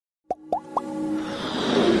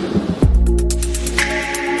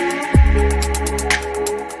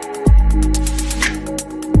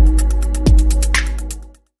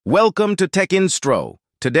Welcome to Tech Instro.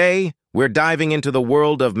 Today, we're diving into the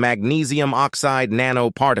world of magnesium oxide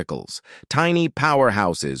nanoparticles, tiny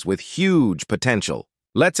powerhouses with huge potential.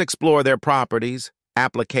 Let's explore their properties,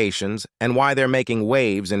 applications, and why they're making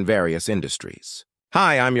waves in various industries.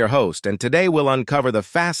 Hi, I'm your host, and today we'll uncover the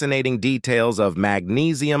fascinating details of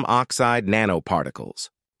magnesium oxide nanoparticles.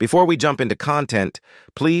 Before we jump into content,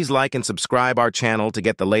 please like and subscribe our channel to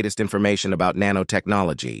get the latest information about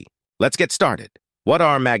nanotechnology. Let's get started. What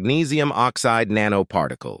are magnesium oxide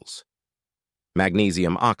nanoparticles?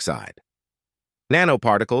 Magnesium oxide.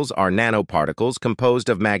 Nanoparticles are nanoparticles composed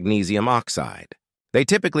of magnesium oxide. They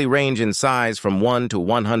typically range in size from 1 to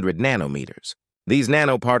 100 nanometers. These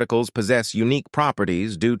nanoparticles possess unique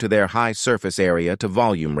properties due to their high surface area to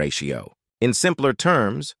volume ratio. In simpler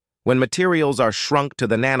terms, when materials are shrunk to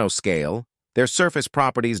the nanoscale, their surface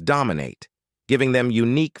properties dominate, giving them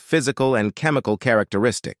unique physical and chemical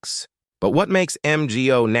characteristics. But what makes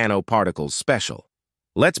MgO nanoparticles special?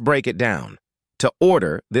 Let's break it down. To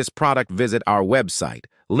order this product, visit our website.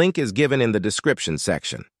 Link is given in the description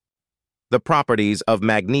section. The properties of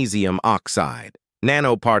magnesium oxide.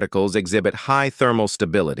 Nanoparticles exhibit high thermal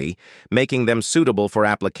stability, making them suitable for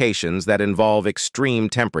applications that involve extreme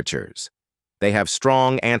temperatures. They have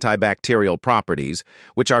strong antibacterial properties,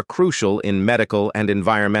 which are crucial in medical and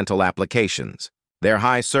environmental applications. Their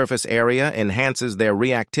high surface area enhances their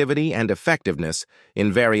reactivity and effectiveness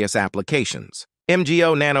in various applications.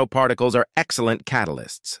 MgO nanoparticles are excellent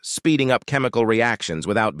catalysts, speeding up chemical reactions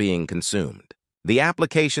without being consumed. The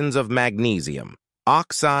applications of magnesium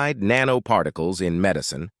oxide nanoparticles in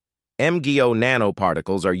medicine. MgO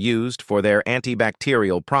nanoparticles are used for their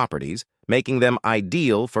antibacterial properties, making them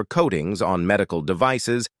ideal for coatings on medical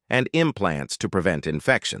devices and implants to prevent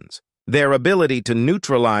infections. Their ability to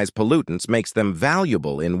neutralize pollutants makes them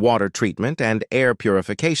valuable in water treatment and air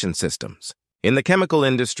purification systems. In the chemical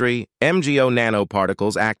industry, MgO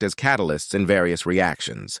nanoparticles act as catalysts in various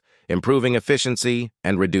reactions, improving efficiency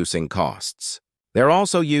and reducing costs. They're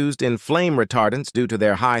also used in flame retardants due to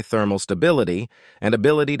their high thermal stability and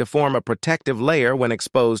ability to form a protective layer when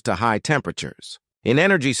exposed to high temperatures. In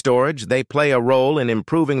energy storage, they play a role in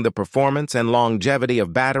improving the performance and longevity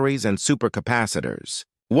of batteries and supercapacitors.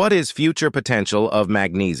 What is future potential of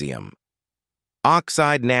magnesium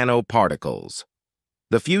oxide nanoparticles?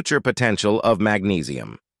 The future potential of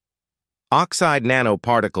magnesium oxide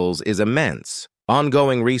nanoparticles is immense.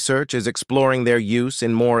 Ongoing research is exploring their use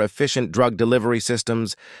in more efficient drug delivery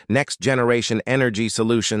systems, next-generation energy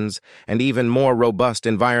solutions, and even more robust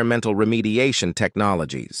environmental remediation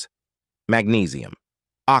technologies. Magnesium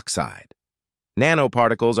oxide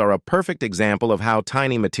nanoparticles are a perfect example of how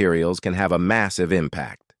tiny materials can have a massive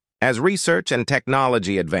impact. As research and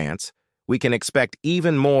technology advance, we can expect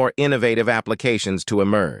even more innovative applications to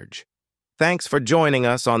emerge. Thanks for joining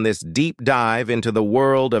us on this deep dive into the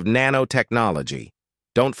world of nanotechnology.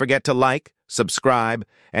 Don't forget to like, subscribe,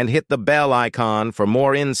 and hit the bell icon for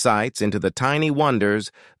more insights into the tiny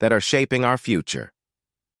wonders that are shaping our future.